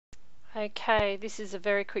Okay, this is a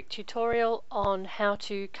very quick tutorial on how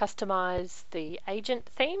to customize the agent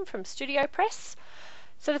theme from StudioPress.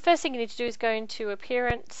 So the first thing you need to do is go into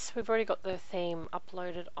Appearance. We've already got the theme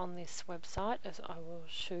uploaded on this website, as I will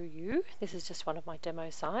show you. This is just one of my demo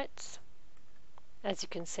sites. As you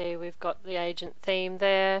can see, we've got the agent theme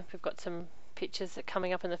there. We've got some pictures that are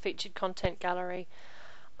coming up in the featured content gallery.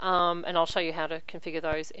 And I'll show you how to configure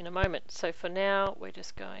those in a moment. So for now, we're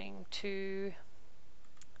just going to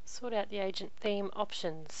sort out the agent theme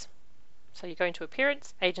options. So you go into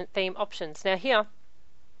Appearance, Agent Theme Options. Now here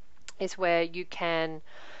is where you can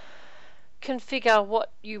configure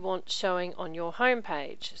what you want showing on your home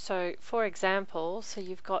page. So for example, so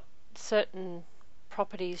you've got certain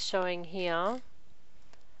properties showing here.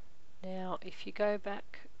 Now if you go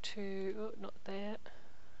back to, oh, not there,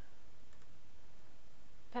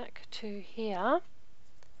 back to here,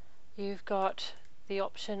 you've got the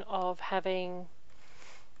option of having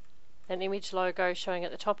an image logo showing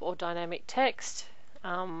at the top or dynamic text.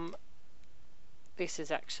 This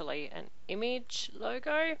is actually an image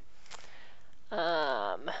logo.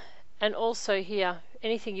 And also here,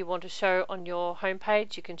 anything you want to show on your home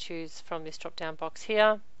page, you can choose from this drop down box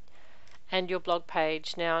here. And your blog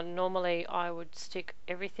page. Now normally I would stick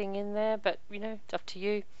everything in there, but you know, it's up to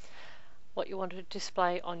you what you want to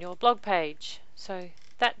display on your blog page. So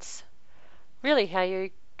that's really how you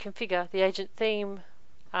configure the agent theme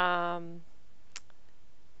from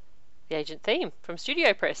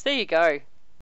StudioPress. There you go.